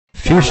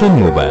Fusion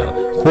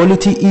Mobile,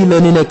 quality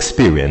e-learning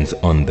experience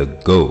on the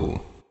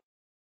go.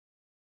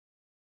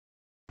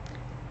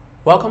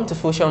 Welcome to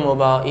Fusion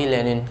Mobile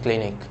e-learning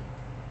clinic.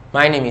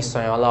 My name is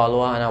Sonia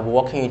Olaoluwa and I'll be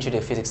walking you through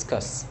the physics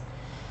course.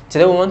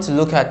 Today we want to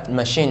look at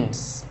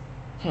machines.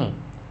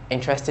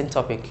 Interesting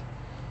topic.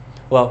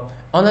 Well,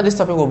 under this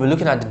topic we'll be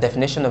looking at the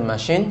definition of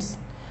machines.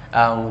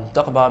 We'll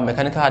talk about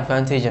mechanical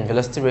advantage and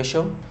velocity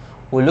ratio.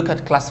 We'll look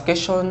at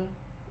classification,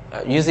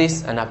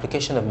 uses and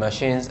application of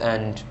machines,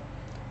 and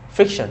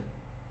friction.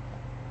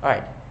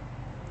 Alright,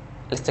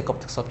 let's take up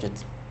the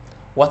subject.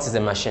 What is a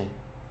machine?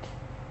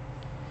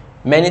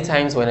 Many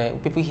times when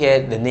people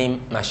hear the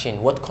name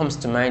machine, what comes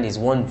to mind is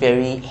one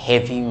very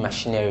heavy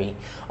machinery,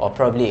 or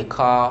probably a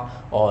car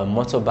or a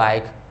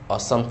motorbike or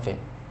something.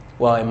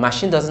 Well, a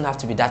machine doesn't have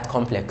to be that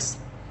complex.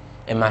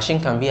 A machine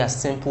can be as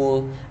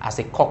simple as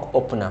a cork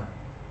opener.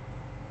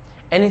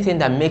 Anything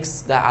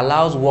that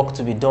allows work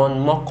to be done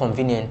more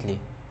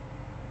conveniently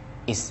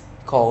is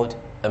called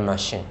a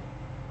machine.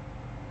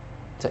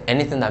 So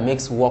anything that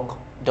makes work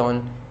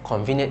done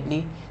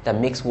conveniently, that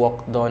makes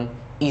work done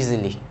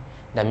easily,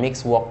 that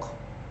makes work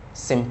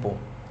simple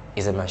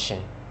is a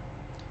machine.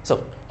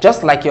 So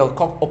just like your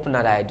cork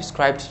opener that I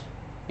described,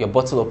 your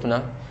bottle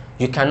opener,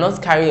 you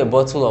cannot carry a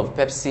bottle of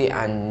Pepsi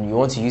and you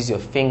want to use your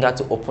finger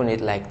to open it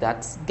like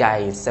that guy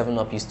in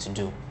 7-Up used to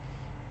do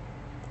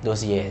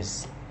those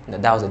years.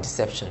 That was a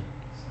deception.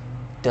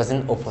 It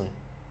doesn't open.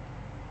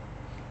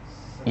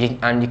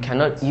 And you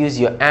cannot use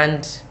your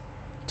hand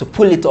to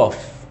pull it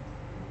off.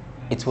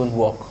 It won't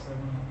work.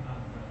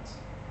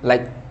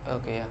 Like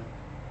the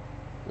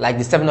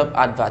 7-Up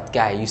advert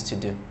guy used to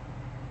do.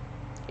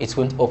 It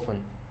won't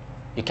open.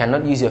 You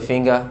cannot use your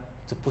finger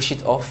to push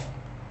it off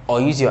or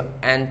use your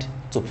hand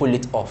to pull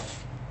it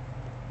off.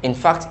 In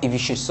fact, if you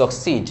should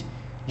succeed,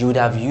 you would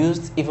have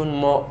used even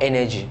more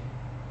energy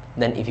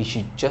than if you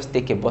should just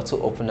take a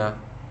bottle opener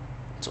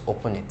to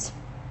open it.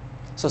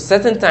 So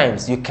certain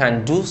times you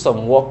can do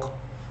some work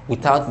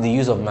without the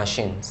use of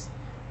machines,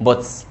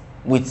 but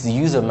with the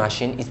use of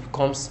machine it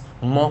becomes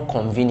more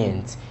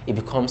convenient, it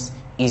becomes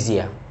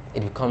easier,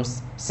 it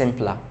becomes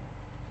simpler.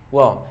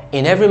 Well,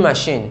 in every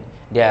machine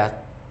there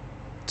are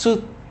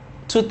two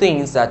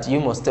things that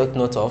you must take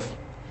note of.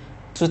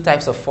 Two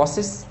types of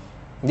forces.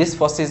 These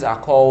forces are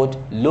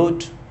called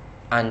load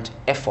and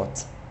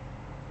effort.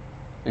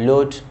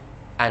 Load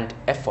and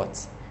effort.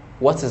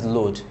 What is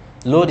load?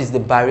 Load is the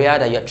barrier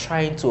that you're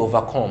trying to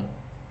overcome.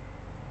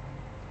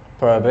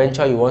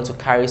 Peradventure, you want to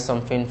carry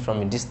something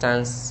from a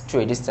distance to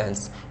a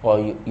distance, or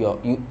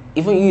even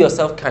you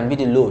yourself can be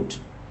the load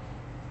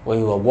when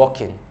you are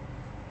walking.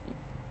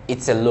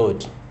 It's a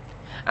load.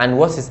 And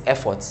what is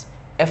effort?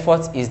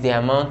 Effort is the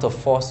amount of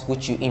force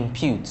which you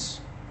impute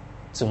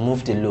to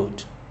move the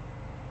load.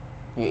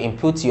 You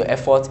input your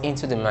effort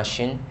into the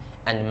machine,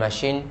 and the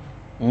machine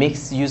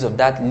makes use of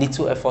that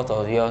little effort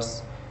of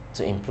yours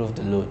to improve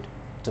the load,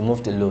 to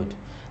move the load.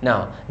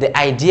 Now, the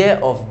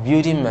idea of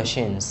building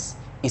machines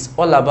is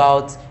all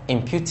about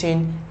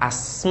imputing as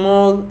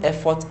small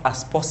effort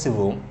as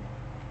possible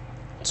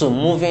to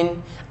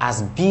moving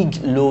as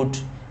big load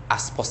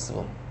as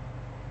possible.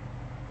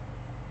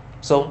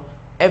 So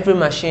every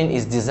machine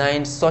is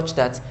designed such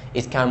that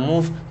it can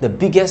move the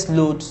biggest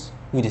loads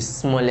with the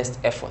smallest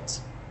effort.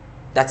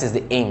 That is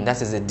the aim,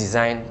 that is the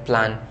design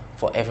plan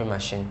for every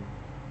machine.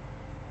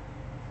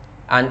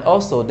 And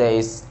also there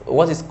is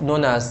what is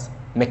known as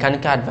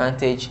mechanical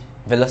advantage,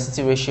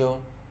 velocity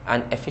ratio,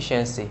 and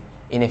efficiency.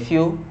 In a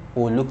few,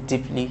 we'll look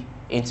deeply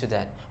into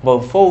that. But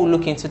before we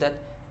look into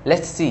that,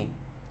 let's see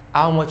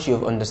how much you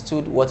have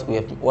understood what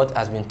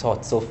has been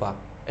taught so far.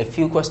 A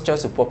few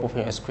questions will pop up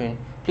on your screen.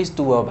 Please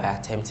do well by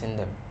attempting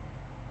them.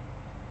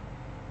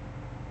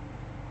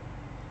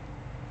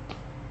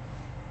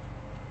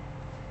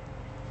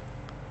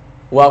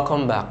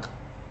 Welcome back.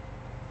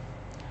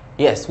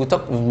 Yes, we've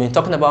been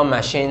talking about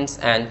machines,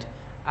 and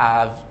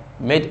I've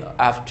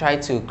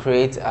tried to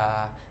create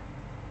an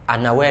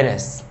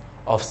awareness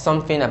of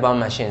something about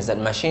machines, that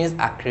machines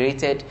are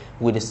created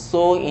with the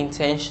sole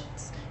intent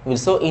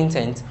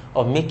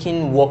of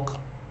making work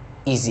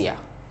easier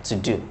to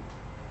do.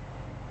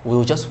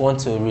 We just want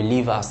to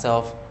relieve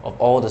ourselves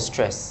of all the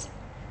stress.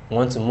 We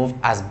want to move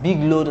as big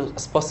load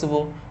as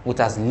possible with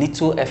as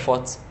little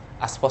effort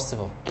as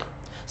possible.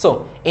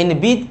 So in the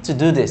bid to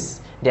do this,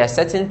 there are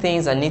certain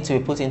things that need to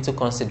be put into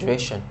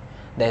consideration.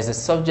 There's a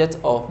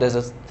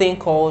thing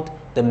called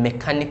the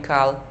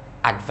mechanical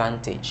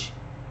advantage.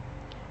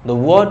 The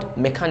word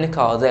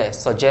mechanical there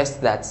suggests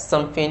that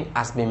something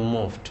has been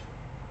moved.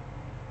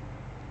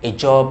 A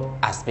job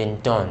has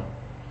been done.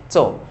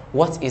 So,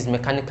 what is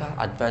mechanical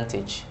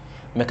advantage?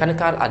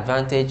 Mechanical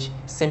advantage,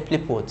 simply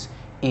put,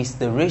 is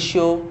the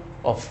ratio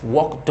of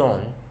work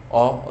done,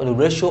 or the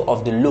ratio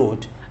of the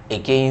load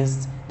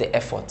against the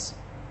effort.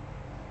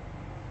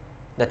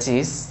 That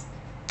is,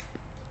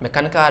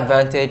 mechanical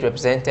advantage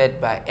represented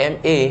by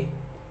MA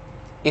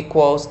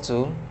equals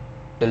to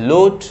the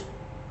load,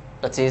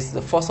 that is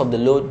the force of the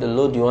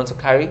load you want to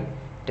carry,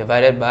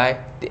 divided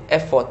by the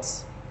effort,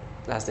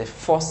 that's the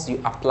force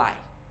you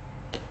apply.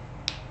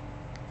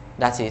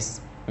 That is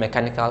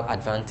mechanical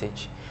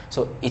advantage.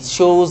 So it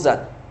shows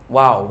that,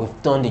 wow,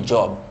 we've done the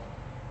job.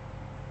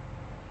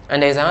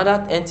 And there's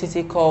another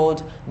entity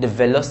called the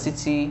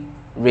velocity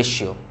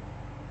ratio.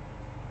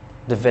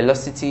 The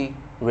velocity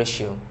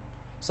ratio.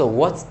 So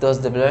what does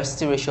the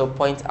velocity ratio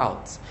point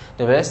out?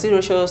 The velocity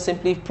ratio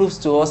simply proves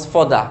to us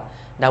further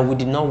that we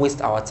did not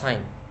waste our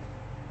time.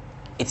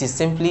 It is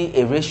simply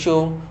a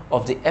ratio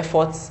of the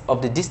efforts,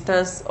 of the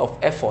distance of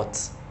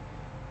effort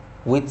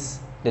with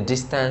the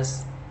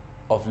distance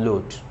of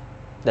load.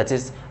 That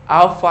is,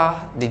 how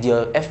far did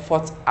your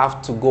effort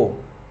have to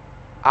go?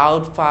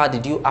 How far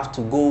did you have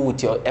to go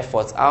with your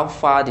efforts? How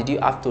far did you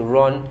have to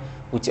run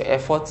with your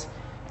effort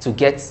to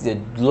get the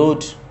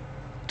load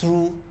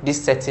through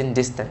this certain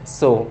distance?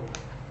 So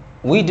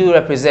we do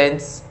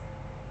represent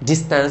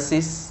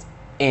distances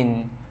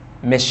in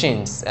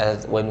machines.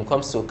 As when it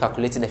comes to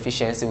calculating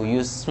efficiency, we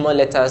use small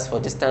letters for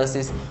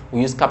distances,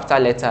 we use capital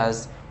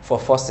letters for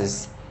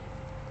forces,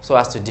 so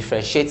as to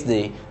differentiate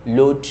the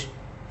load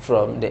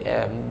from the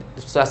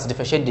so as to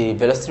differentiate the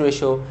velocity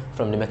ratio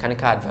from the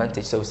mechanical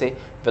advantage. So we say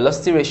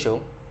velocity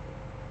ratio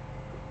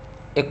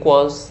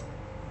equals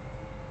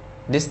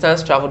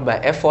distance traveled by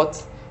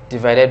effort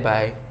divided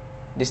by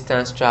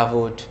distance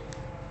traveled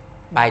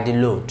by the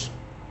load.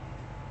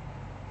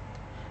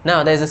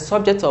 Now there's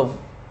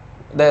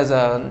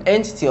an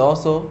entity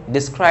also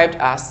described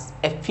as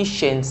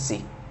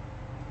efficiency.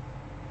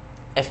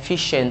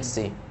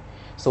 Efficiency.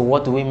 So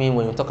what do we mean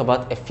when we talk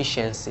about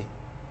efficiency?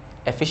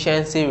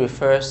 Efficiency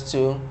refers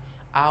to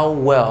how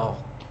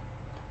well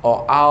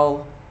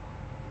or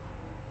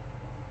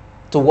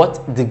to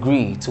what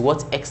degree, to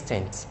what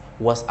extent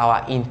was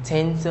our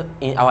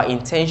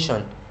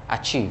intention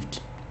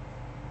achieved.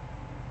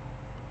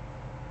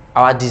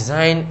 Our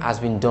design has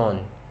been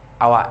done,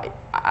 our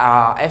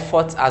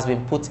effort has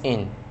been put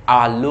in,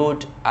 our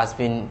load has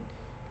been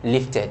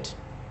lifted.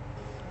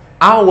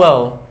 How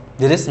well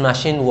did this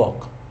machine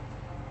work?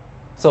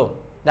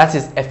 So that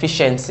is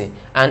efficiency.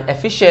 And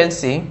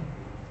efficiency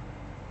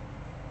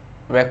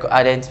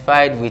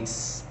identified with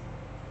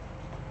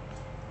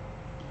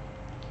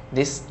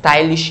this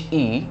stylish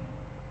E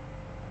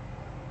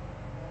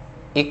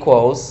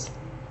equals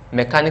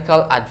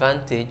mechanical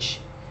advantage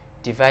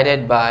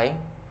divided by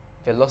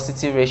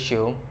velocity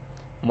ratio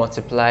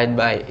multiplied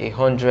by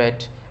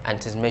 100, and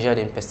it is measured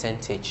in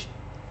percentage.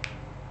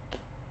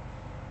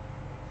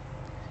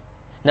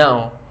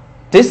 Now,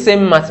 this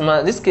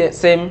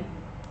same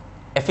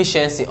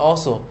efficiency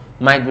also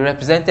might be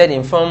represented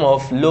in form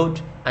of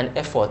load and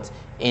effort,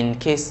 in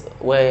case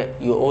where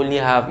you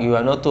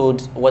are not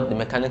told what the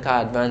mechanical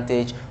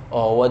advantage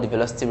or what the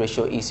velocity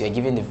ratio is. You are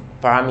given the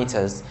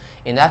parameters.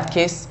 In that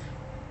case,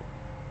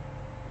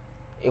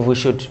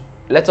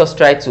 let us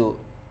try to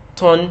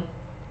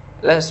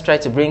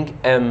bring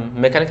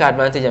mechanical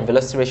advantage and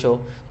velocity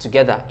ratio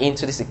together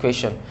into this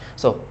equation.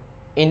 So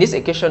in this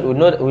equation, we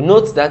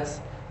note that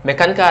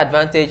mechanical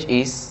advantage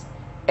is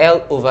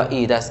L over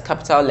E, that's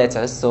capital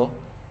letters. So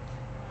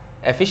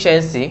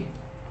efficiency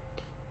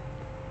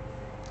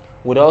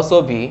would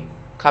also be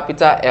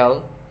capital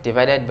L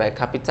divided by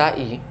capital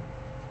E,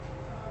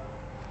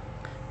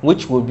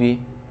 which would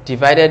be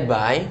divided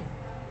by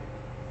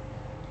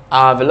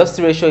our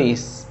velocity ratio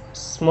is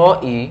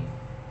small e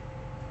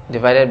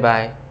divided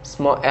by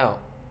small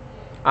l.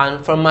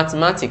 And from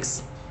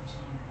mathematics,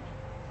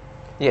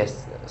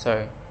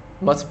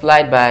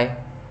 multiplied by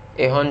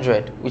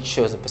 100, which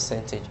shows a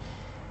percentage.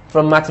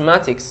 From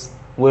mathematics,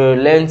 we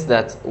learned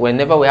that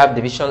whenever we have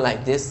division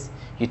like this,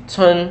 you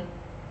turn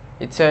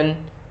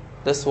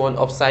this one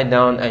upside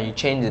down and you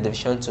change the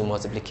division to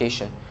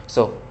multiplication.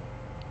 So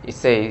it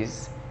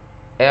says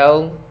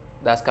L,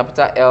 that's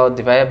capital L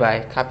divided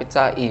by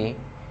capital E,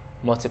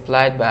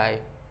 multiplied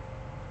by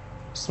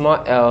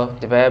small l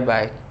divided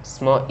by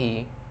small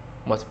e,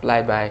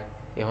 multiplied by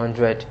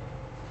 100%.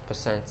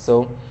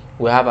 So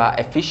we have our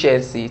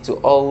efficiency to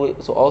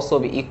also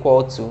be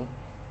equal to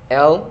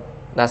L,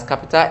 that's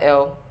capital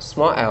L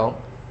small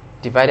l,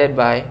 divided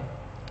by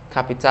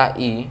capital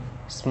E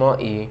small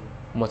e,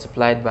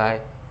 multiplied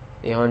by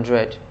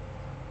 100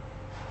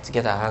 to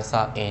get our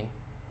answer in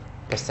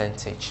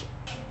percentage.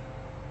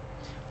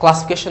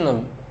 Classification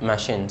of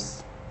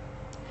machines.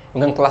 We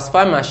can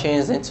classify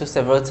machines into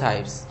several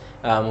types.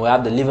 We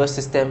have the lever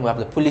system, we have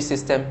the pulley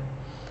system,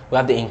 we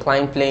have the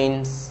inclined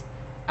planes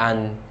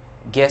and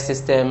gear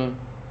system,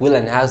 wheel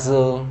and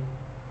axle,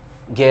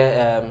 gear,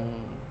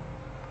 and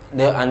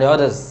the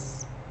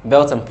others,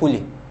 belt and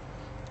pulley.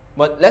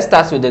 But let's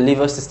start with the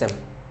lever system.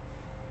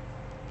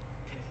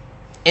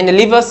 In the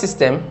lever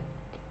system,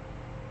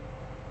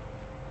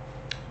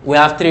 we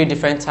have three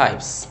different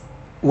types.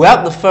 We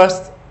have the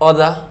first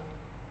order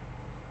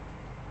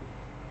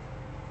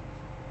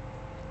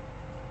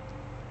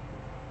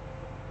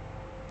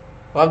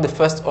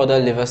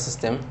lever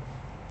system.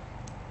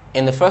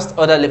 In the first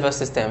order lever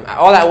system,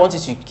 all I want you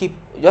to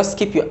just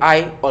keep your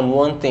eye on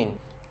one thing.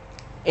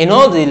 In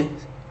all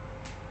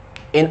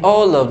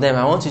of them,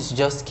 I want you to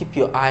just keep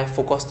your eye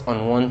focused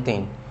on one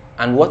thing.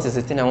 And what is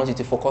the thing I want you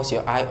to focus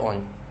your eye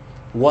on?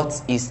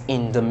 What is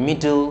in the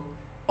middle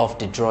of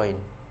the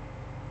drawing?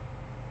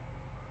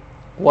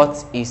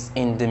 what is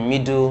in the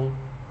middle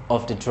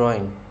of the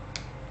drawing.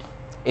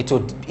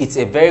 It's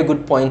a very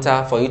good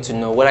pointer for you to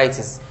know whether it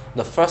is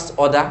the first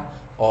order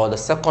or the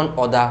second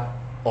order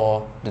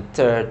or the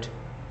third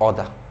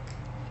order.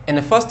 In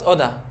the first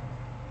order,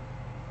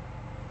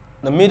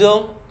 the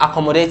middle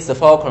accommodates the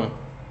fulcrum.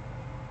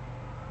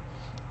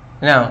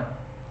 Now,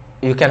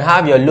 you can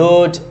have your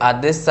load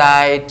at this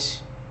side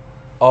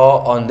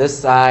or on this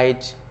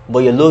side, but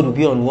your load will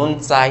be on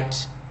one side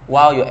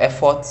while your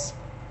effort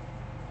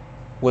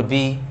would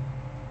be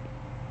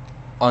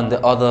on the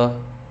other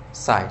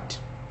side.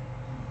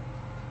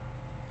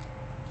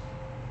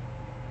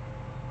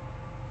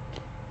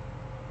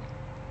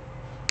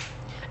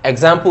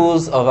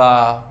 Examples of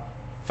our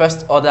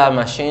first order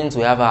machines: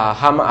 we have our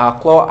hammer, our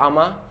claw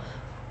hammer,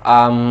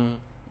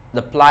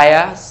 the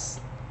pliers,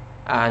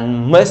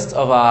 and most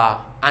of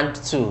our hand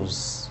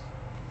tools.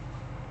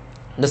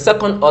 The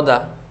second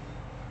order,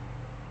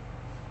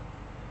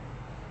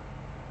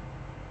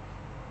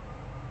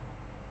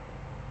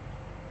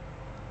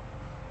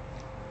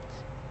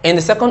 in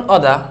the second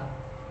order,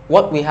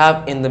 what we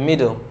have in the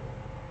middle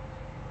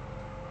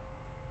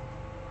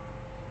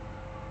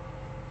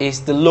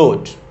is the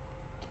load.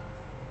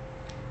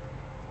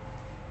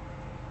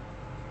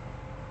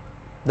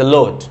 The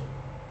load.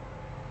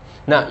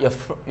 Now your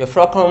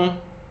fulcrum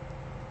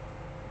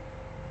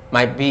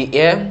might be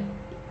here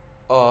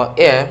or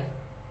here.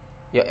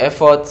 Your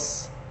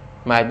efforts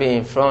might be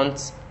in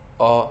front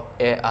or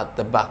here at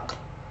the back.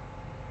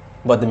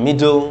 But the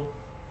middle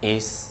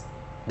is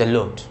the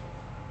load.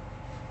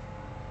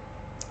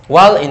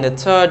 While in the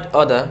third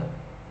order,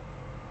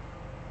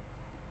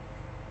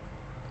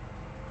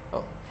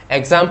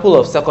 example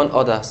of your second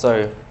order,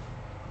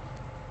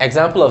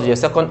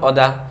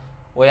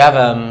 we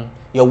have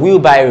your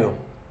wheelbarrow,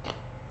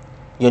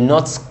 your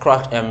nut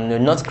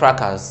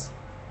crackers.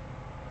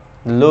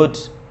 The load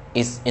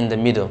is in the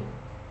middle.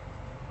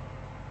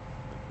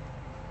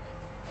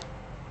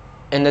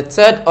 In the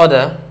third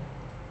order,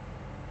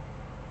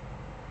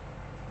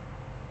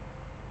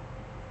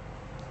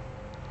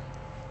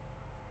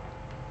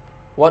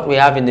 what we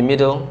have in the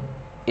middle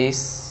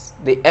is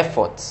the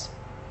effort.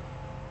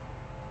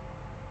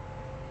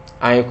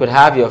 And you could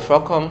have your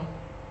fulcrum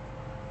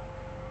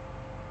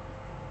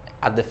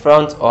at the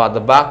front or at the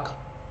back,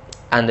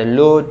 and the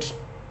load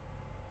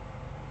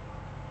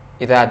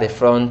either at the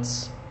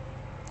front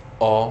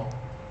or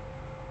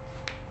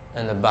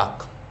in the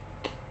back.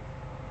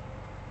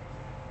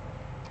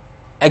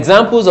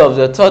 Examples of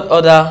third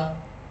order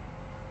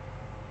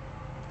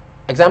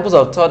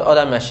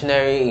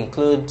machinery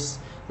includes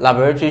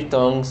laboratory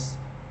tongs,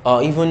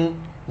 or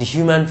even the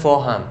human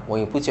forearm.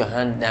 When you put your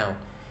hand down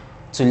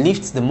to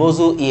lift the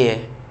muzzle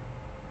here,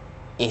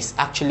 is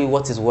actually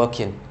what is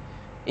working.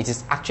 It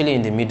is actually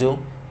in the middle.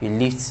 You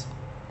lift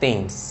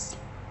things.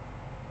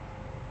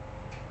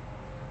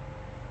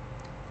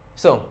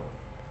 So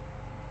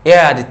here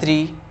are the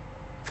three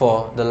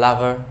for the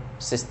lever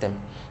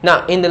system.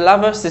 Now in the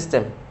lever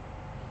system,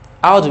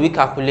 how do we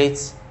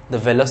calculate the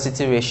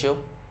velocity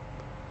ratio?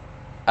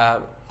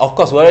 Of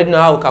course, we already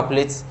know how we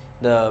calculate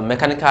the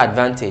mechanical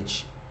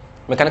advantage.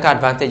 Mechanical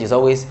advantage is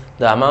always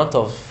the amount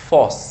of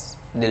force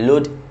the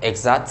load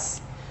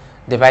exerts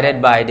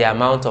divided by the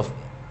amount of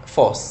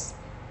force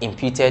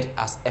imputed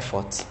as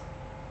effort.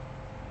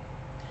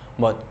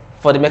 But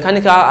for the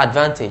mechanical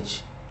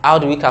advantage, how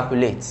do we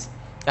calculate?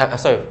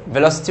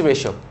 Velocity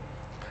ratio.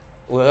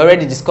 We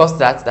already discussed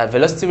that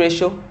velocity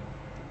ratio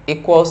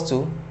equals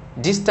to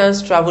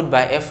distance traveled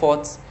by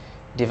effort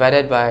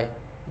divided by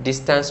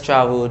distance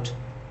traveled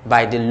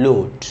by the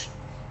load.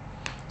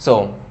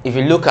 So if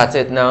you look at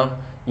it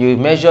now, you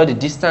measure the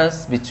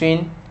distance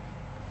between,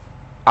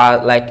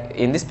 like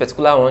in this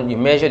particular one, you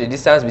measure the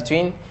distance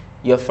between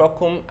your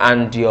fulcrum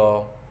and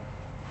your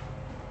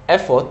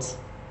effort,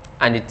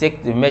 and you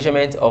take the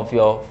measurement of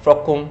your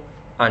fulcrum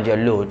and your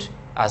load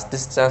as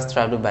distance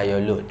traveled by your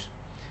load.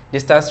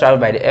 Distance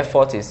traveled by the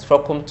effort is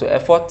fulcrum to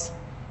effort.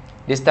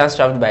 Distance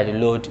traveled by the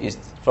load is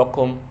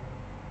fulcrum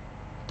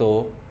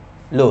to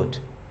load.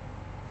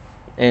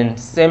 In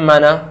same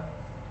manner,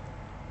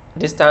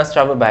 distance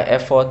traveled by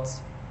effort,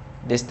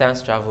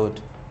 distance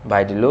traveled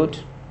by the load,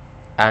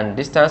 and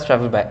distance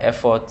traveled by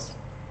effort,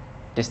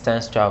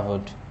 distance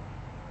traveled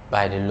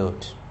by the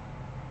load.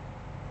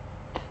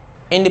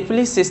 In the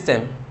pulley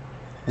system,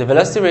 the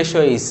velocity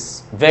ratio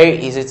is very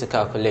easy to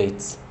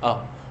calculate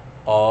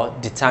or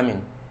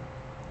determine.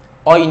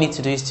 All you need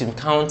to do is to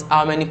count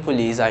how many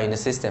pulleys are in the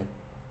system.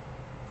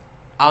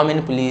 How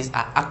many pulleys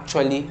are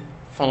actually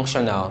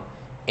functional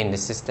in the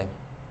system.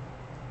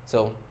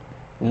 So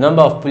the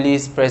number of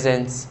pulleys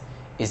present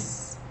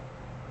is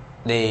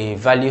the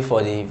value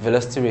for the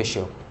velocity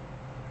ratio,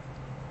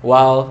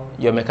 while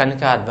your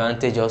mechanical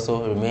advantage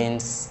also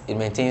remains, it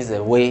maintains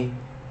the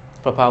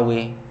proper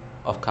way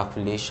of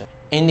calculation.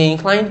 In the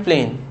inclined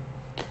plane,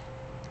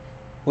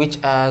 which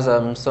has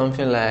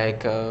something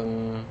like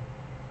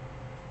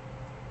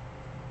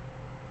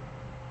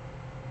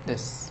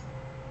this.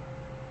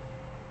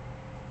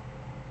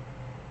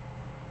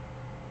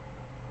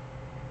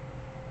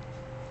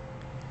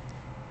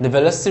 The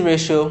velocity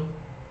ratio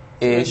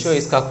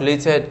is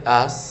calculated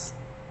as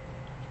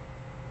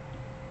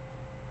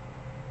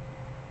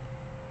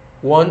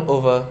 1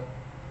 over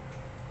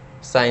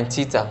sine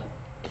theta.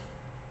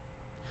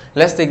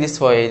 Let's take this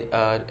for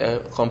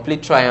a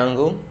complete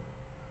triangle,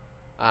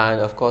 and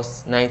of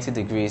course 90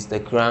 degrees, the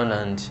ground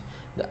and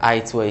the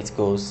height where it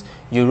goes.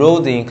 You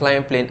roll the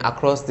inclined plane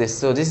across this,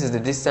 so this is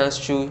the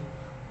distance through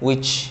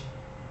which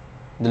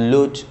the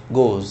load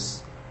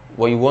goes.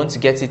 Well, you want to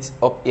get it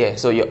up here,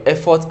 so your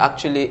effort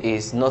actually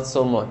is not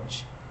so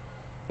much.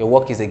 Your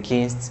work is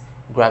against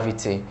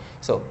gravity.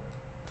 So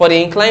for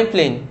the inclined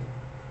plane,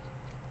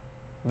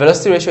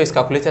 velocity ratio is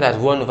calculated as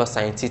 1 over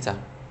sine theta.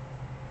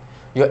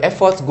 Your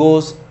effort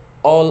goes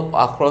all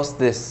across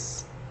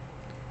this.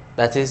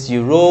 That is,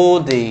 you roll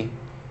the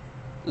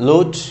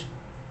load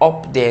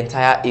up the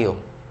entire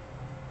hill.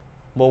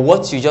 But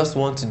what you just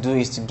want to do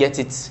is to get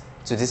it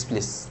to this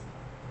place.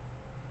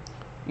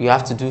 You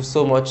have to do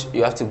so much,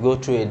 you have to go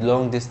through a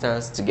long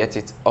distance to get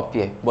it up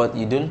here. But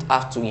you don't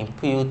have to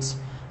impute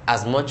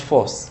as much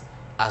force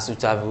as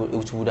it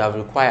would have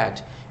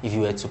required if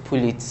you were to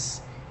pull it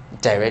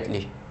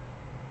directly.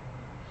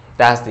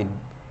 That's the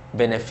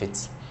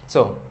benefit.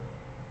 So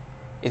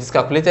it is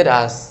calculated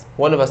as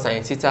 1 over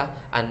sine theta,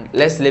 and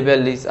let's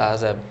label this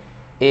as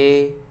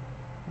A,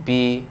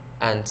 B,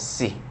 and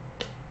C.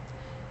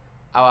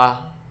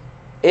 Our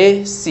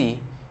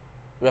AC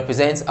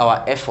represents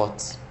our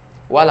effort,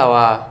 while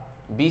our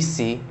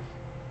BC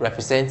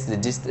represents the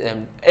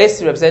distance.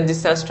 AC represents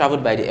distance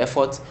traveled by the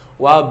effort,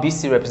 while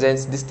BC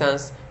represents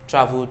distance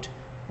traveled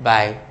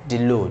by the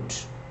load.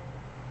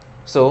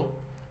 So,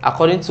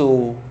 according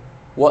to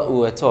what we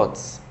were taught,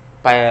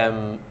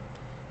 by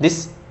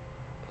this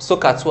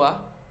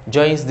SOHCAHTOA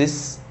joins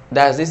this.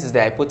 This is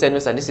the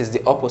hypotenuse and this is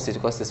the opposite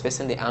because it's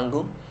facing the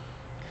angle.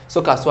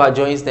 SOHCAHTOA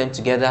joins them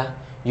together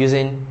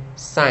using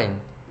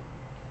sine,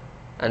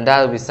 and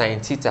that will be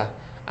sine theta.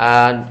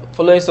 And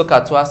following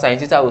SOHCAHTOA, sine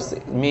theta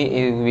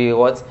will be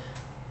what?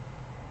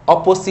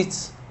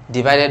 Opposite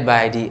divided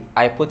by the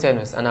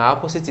hypotenuse, and our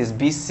opposite is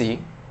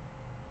BC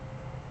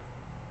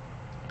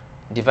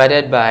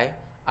divided by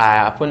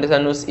our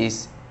hypotenuse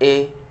is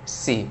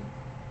AC.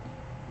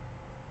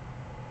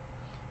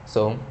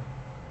 So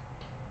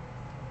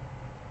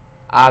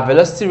our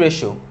velocity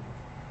ratio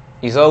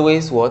is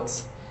always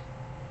what?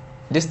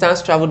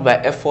 Distance traveled by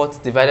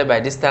effort divided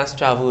by distance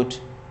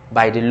traveled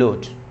by the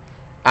load.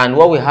 And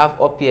what we have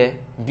up here,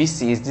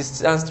 BC, is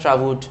distance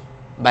traveled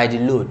by the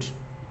load,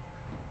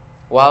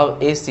 while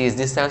AC is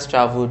distance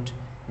traveled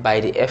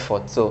by the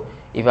effort. So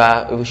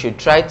if we should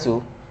try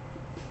to,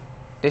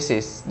 this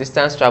is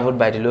distance traveled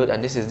by the load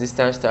and this is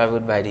distance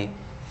traveled by the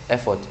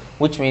effort,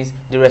 which means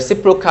the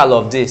reciprocal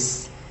of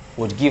this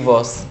would give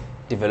us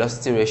the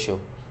velocity ratio.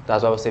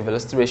 That's why we say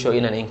velocity ratio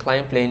in an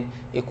inclined plane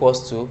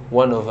equals to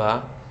 1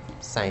 over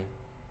sine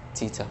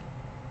theta.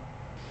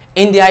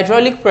 In the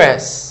hydraulic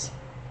press,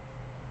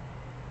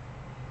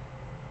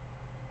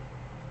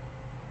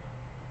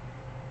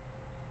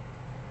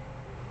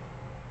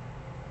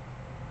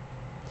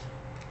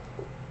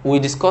 we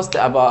discussed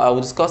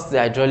the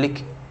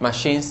hydraulic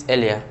machines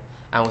earlier,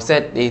 and we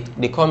said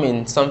they come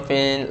in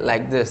something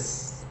like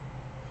this.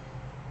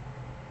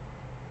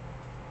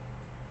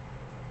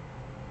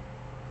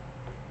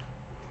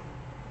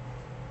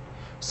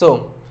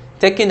 So,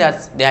 taking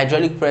that the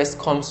hydraulic press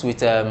comes with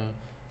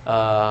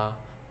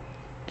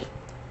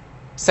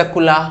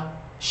circular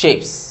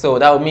shapes, so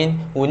that would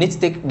mean we need to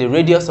take the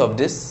radius of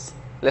this,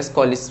 let's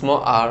call it small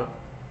r,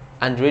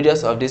 and the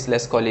radius of this,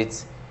 let's call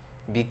it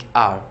big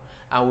R.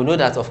 And we know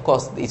that, of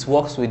course, it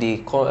works with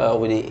the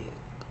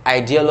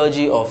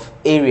ideology of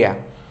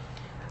area.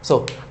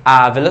 So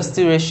our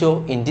velocity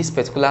ratio in this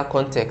particular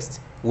context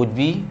would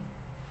be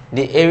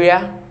the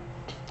area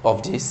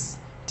of this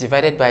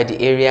divided by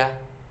the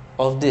area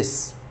of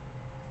this.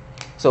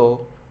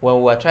 So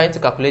when we are trying to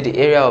calculate the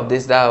area of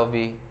this, that will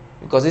be,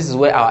 because this is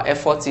where our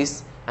effort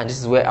is and this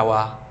is where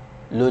our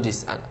load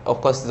is, and of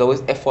course it's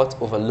always effort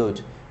over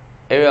load.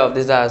 Area of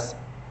this is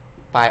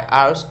pi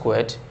r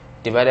squared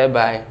divided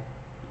by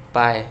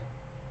pi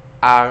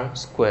r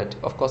squared.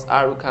 Of course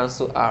r will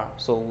cancel r,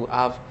 so we'll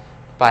have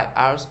pi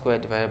r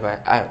squared divided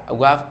by r.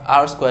 We have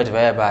r squared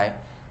divided by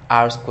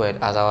r squared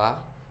as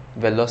our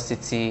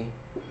velocity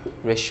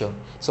ratio.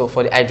 So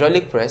for the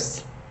hydraulic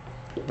press,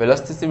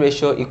 velocity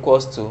ratio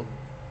equals to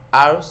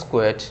r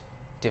squared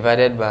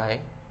divided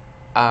by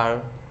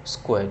r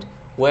squared,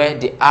 where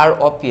the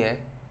r up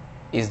here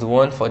is the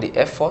one for the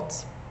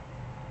effort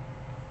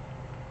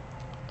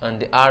and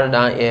the r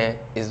down here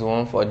is the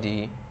one for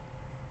the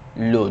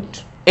load.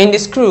 In the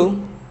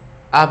screw,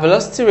 our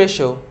velocity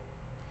ratio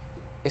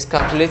is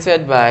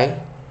calculated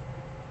by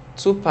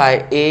 2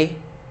 pi a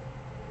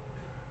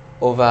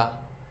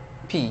over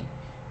p,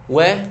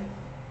 where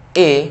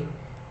a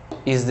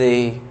is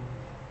the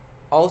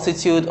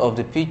altitude of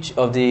the pitch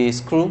of the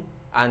screw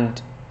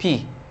and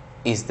p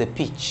is the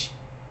pitch.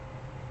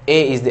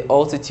 A is the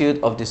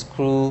altitude of the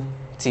screw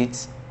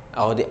teeth,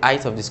 or the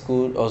height of the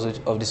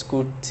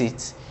screw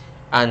teeth,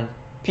 and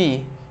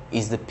p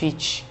is the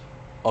pitch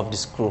of the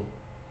screw.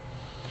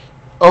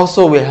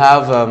 Also, we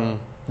have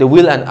the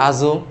wheel and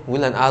axle.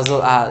 Wheel and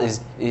axle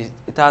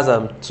it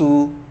has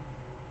two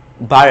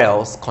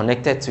barrels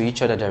connected to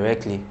each other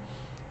directly.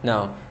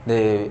 Now,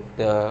 in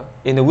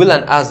the wheel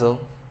and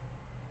axle,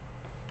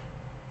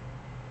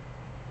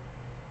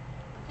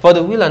 for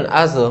the wheel and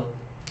axle,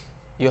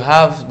 you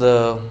have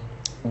the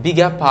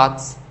bigger part,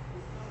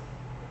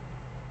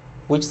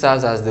 which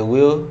serves as the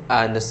wheel,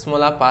 and the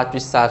smaller part,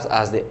 which serves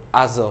as the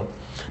axle.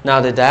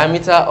 Now, the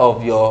diameter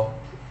of your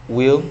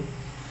wheel,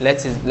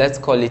 let's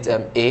call it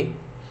A,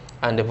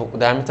 and the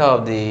diameter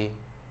of the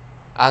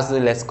axle,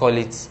 let's call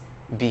it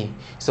B.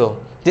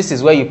 So this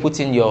is where you put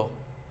in your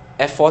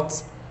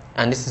effort,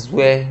 and this is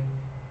where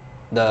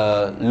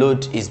the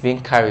load is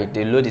being carried.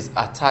 The load is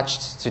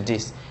attached to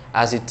this.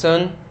 As you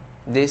turn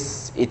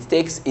this, it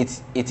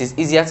is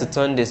easier to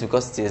turn this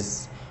because it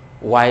is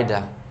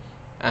wider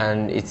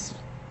and it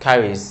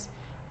carries.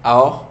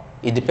 Or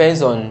it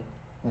depends on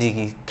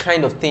the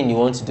kind of thing you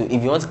want to do.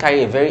 If you want to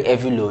carry a very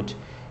heavy load,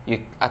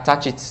 you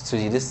attach it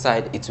to this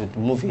side, it would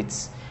move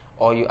it.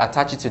 Or you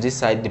attach it to this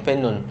side,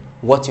 depending on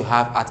what you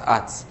have at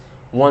heart.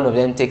 One of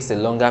them takes a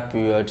longer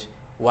period,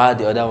 while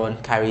the other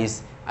one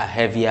carries a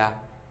heavier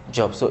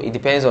job. So it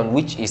depends on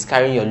which is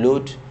carrying your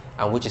load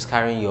and which is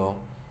carrying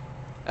your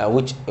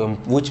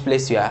which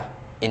place you are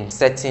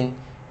inserting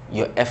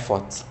your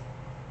effort.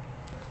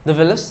 The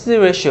velocity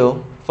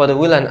ratio for the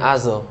wheel and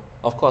axle,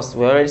 of course,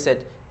 we already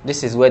said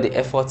this is where the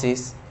effort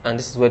is and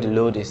this is where the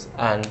load is,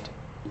 and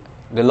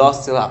the law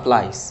still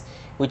applies,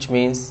 which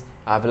means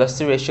our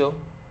velocity ratio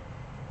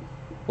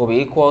will be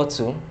equal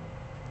to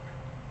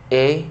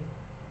A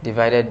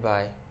divided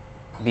by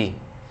B.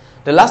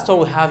 The last one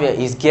we have here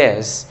is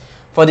gears.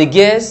 For the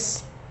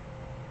gears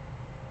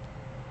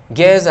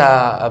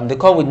are they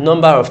come with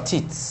number of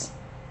teeth.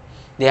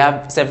 They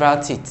have several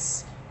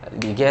teeth.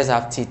 The gears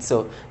have teeth.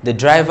 So the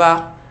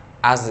driver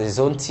has his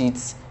own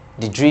teeth.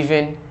 The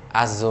driven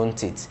has his own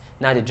teeth.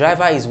 Now the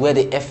driver is where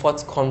the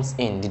effort comes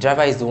in. The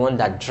driver is the one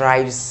that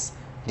drives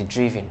the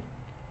driven.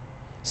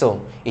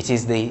 So it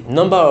is the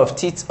number of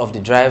teeth of the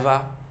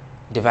driver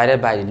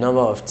divided by the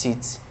number of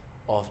teeth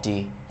of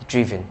the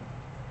driven.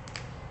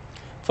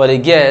 For the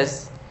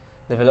gears,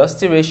 the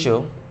velocity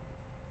ratio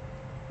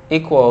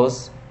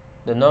equals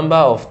the number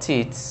of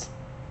teeth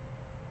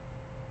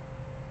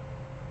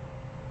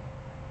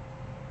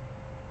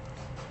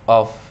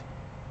of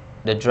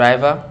the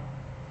driver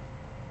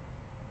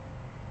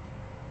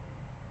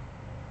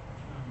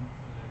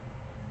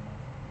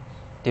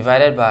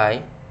divided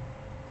by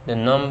the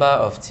number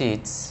of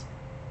teeth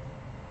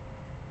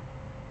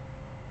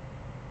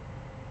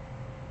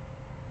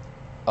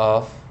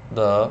of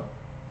the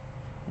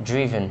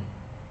driven.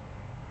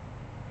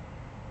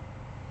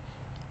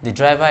 The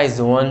driver is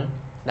the one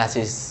that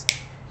is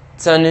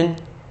turning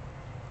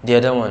the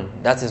other one.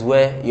 That is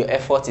where your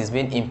effort is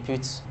being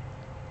input.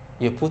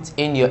 You put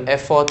in your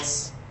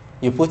efforts.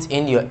 You put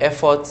in your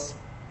efforts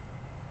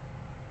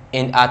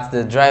in at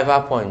the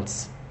driver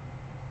point.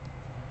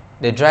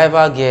 The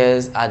driver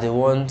gears are the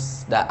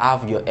ones that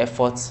have your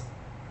effort.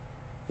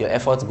 Your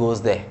effort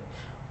goes there.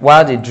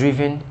 While the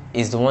driven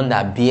is the one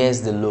that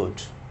bears the load.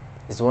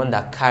 It's the one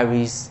that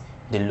carries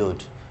the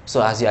load.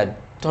 So as you are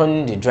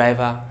turning the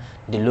driver,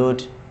 the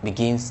load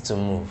begins to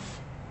move.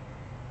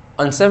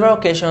 On several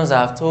occasions, I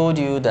have told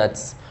you that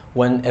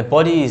when a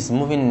body is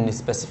moving with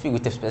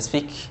a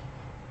specific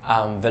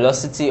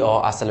velocity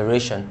or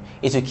acceleration,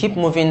 it will keep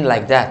moving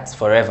like that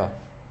forever.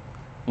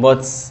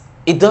 But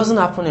it doesn't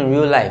happen in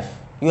real life.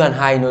 You and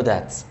I know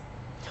that.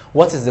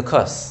 What is the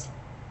cause?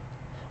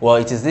 Well,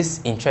 it is this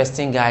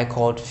interesting guy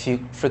called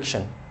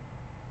friction.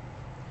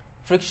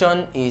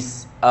 Friction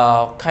is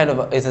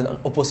an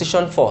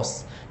opposition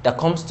force that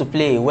comes to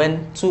play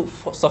when two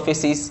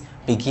surfaces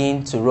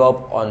begin to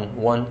rub on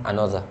one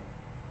another.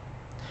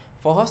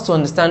 For us to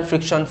understand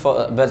friction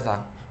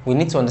better, we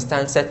need to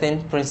understand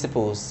certain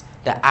principles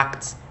that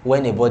act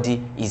when a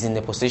body is in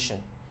a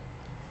position.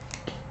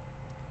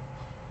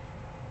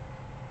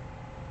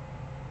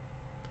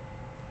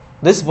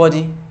 This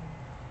body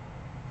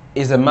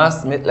is a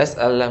mass,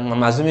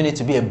 I'm assuming it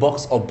to be a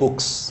box of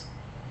books.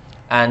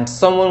 And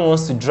someone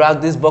wants to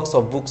drag this box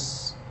of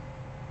books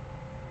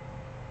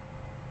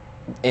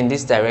in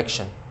this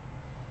direction.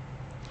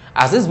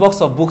 As this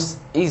box of books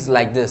is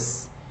like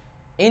this,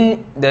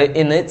 in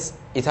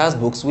it has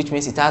books, which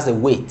means it has a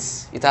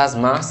weight, it has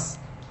mass.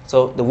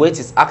 So the weight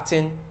is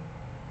acting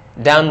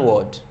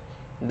downward.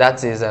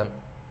 That is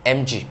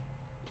mg.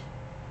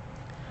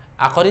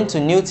 According to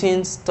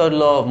Newton's third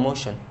law of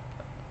motion,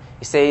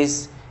 it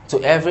says to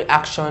every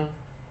action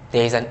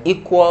there is an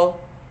equal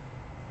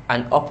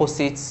and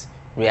opposite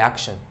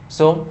reaction.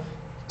 So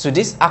to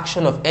this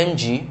action of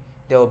mg,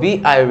 there will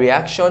be a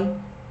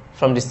reaction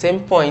from the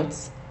same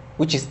point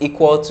which is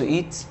equal to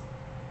it,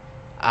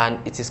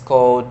 and it is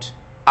called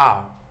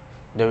R,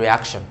 the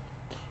reaction.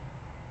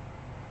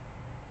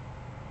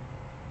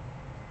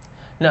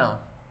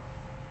 Now,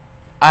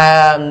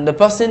 the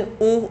person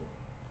who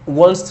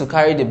wants to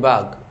carry the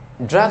bag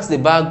drags the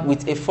bag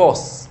with a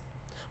force,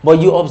 but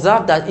you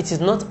observe that it is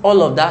not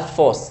all of that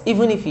force.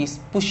 Even if he's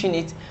pushing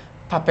it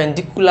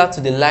perpendicular to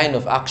the line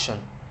of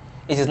action.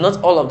 It is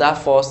not all of that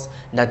force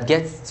that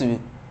gets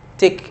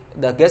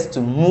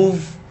to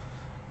move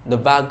the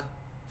bag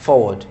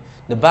forward.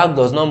 The bag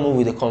does not move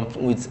with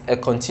a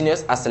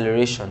continuous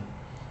acceleration.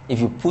 If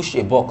you push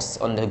a box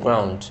on the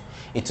ground,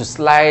 it will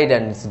slide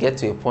and it will get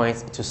to a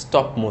point to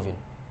stop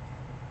moving.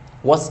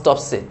 What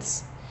stops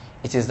it?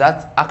 It is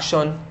that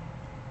action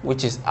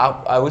which is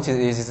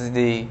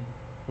the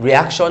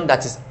reaction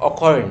that is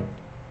occurring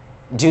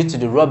due to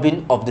the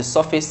rubbing of the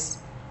surface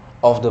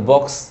of the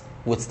box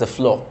with the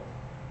floor,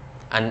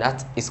 and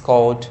that is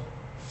called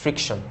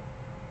friction.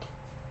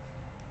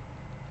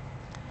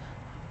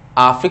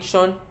 The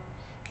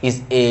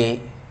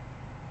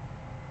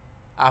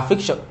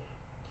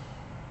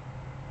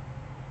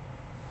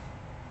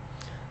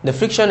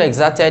friction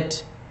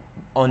exerted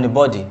on the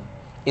body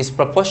is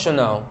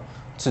proportional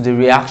to the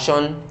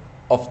reaction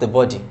of the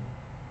body,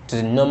 to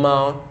the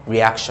normal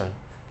reaction.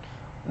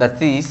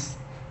 That is,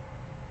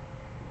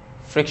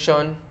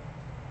 friction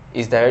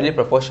is directly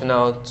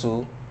proportional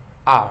to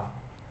R.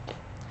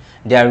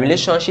 Their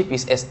relationship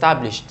is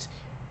established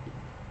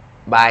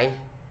by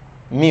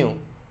mu,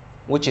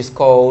 which is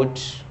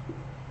called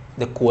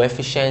the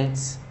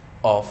coefficient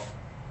of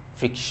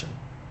friction.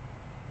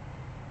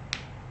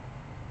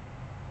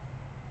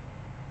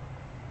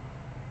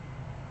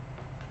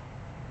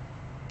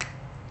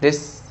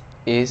 This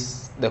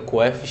is the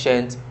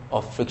coefficient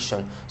of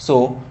friction.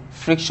 So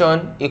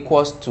friction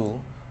equals to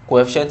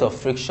coefficient of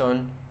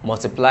friction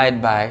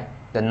multiplied by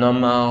the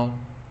normal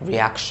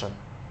reaction.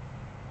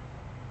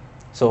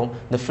 So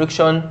the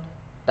friction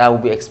that will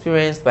be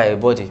experienced by a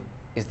body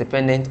is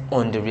dependent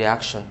on the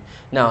reaction.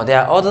 Now,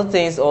 there are other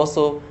things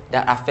also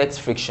that affect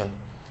friction.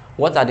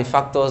 What are the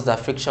factors that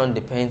friction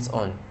depends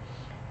on?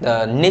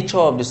 The nature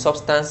of the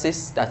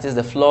substances, that is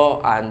the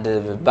floor and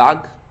the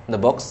bag, the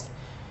box.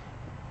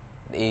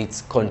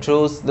 It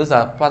controls, those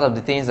are part of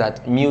the things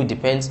that mu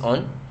depends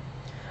on.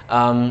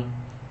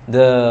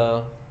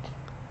 The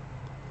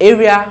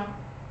area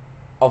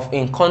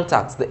in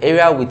contact, the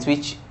area with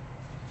which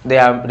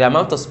the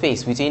amount of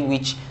space within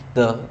which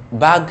the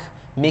bag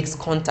makes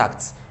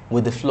contact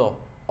with the floor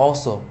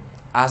also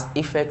has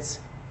effects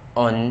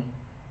on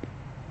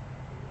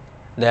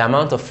the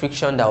amount of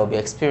friction that will be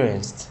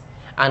experienced,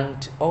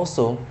 and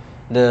also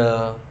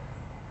the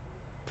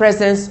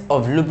presence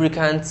of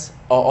lubricants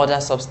or other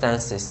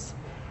substances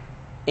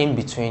in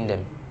between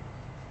them.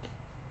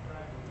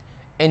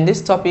 In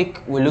this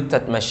topic, we looked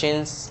at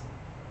machines.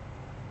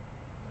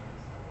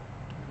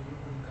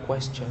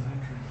 Question.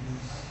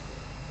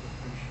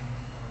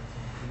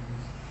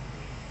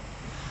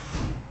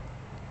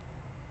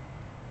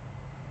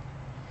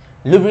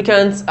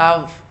 Lubricants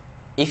have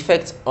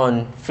effect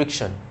on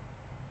friction,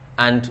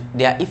 and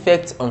their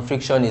effect on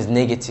friction is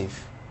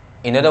negative.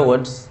 In other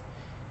words,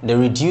 they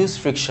reduce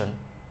friction,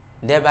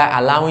 thereby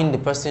allowing the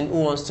person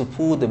who wants to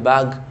pull the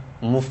bag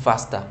move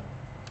faster.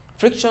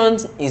 Friction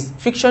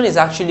is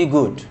actually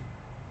good,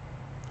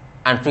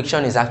 and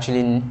friction is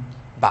actually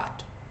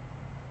bad.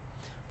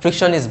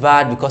 Friction is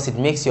bad because it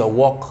makes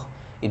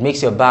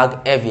your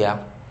bag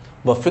heavier,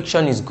 but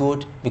friction is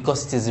good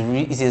because it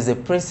is a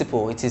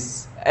principle. It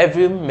is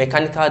every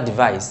mechanical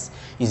device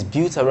is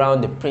built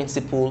around the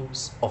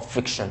principles of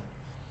friction.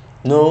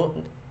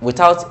 No,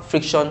 without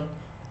friction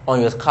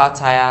on your car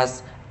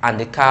tires and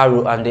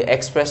the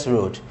express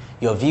road,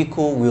 your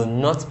vehicle will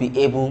not be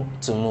able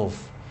to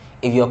move.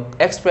 If your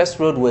express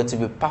road were to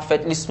be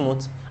perfectly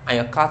smooth and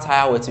your car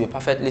tire were to be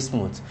perfectly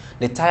smooth,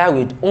 the tire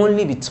would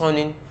only be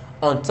turning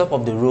on top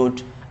of the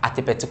road at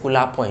a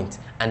particular point,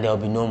 and there will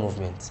be no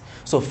movement.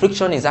 So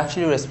friction is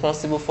actually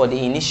responsible for the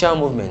initial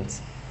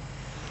movement,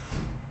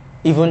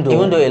 even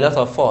though a lot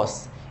of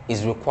force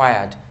is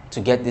required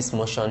to get this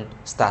motion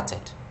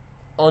started.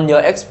 On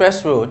your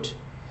express road,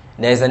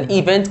 there is an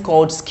event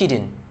called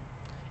skidding.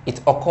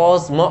 It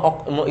occurs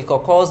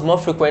more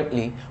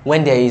frequently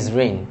when there is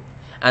rain,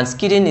 and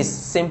skidding is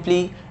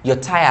simply your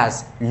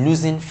tires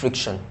losing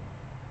friction.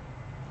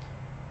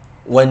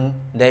 When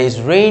there is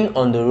rain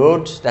on the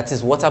road, that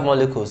is water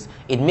molecules,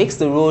 it makes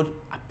the road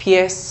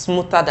appear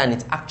smoother than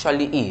it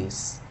actually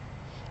is,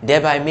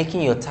 thereby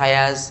making your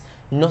tires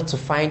not to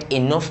find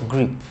enough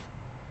grip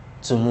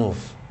to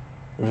move,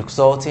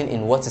 resulting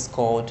in what is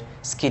called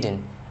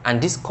skidding,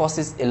 and this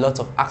causes a lot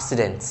of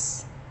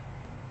accidents.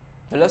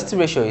 Velocity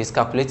ratio is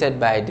calculated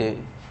by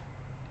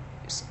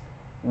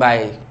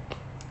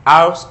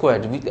R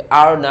squared.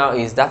 R now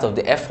is that of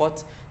the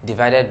effort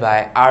divided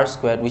by R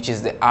squared, which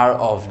is the R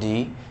of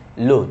the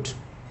load.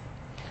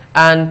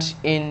 And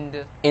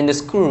in the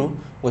screw,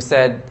 we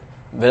said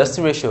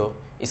velocity ratio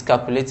is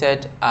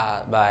calculated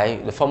by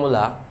the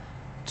formula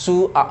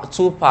 2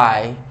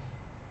 pi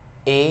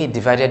A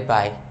divided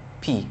by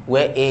P,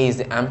 where A is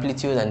the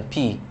amplitude and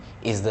P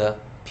is the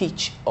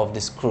pitch of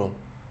the screw.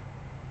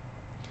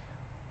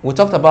 We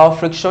talked about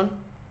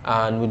friction,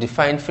 and we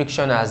defined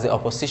friction as the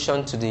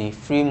opposition to the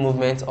free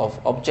movement of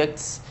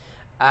objects,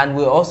 and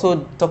we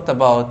also talked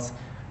about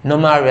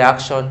normal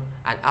reaction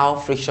and how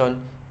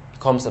friction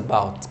come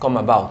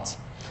about.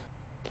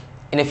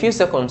 In a few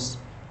seconds,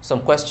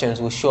 some questions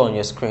will show on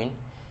your screen.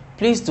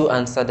 Please do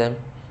answer them,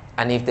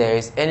 and if there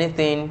is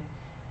anything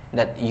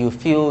that you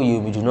feel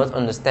you do not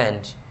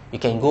understand, you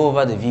can go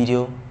over the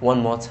video one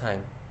more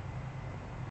time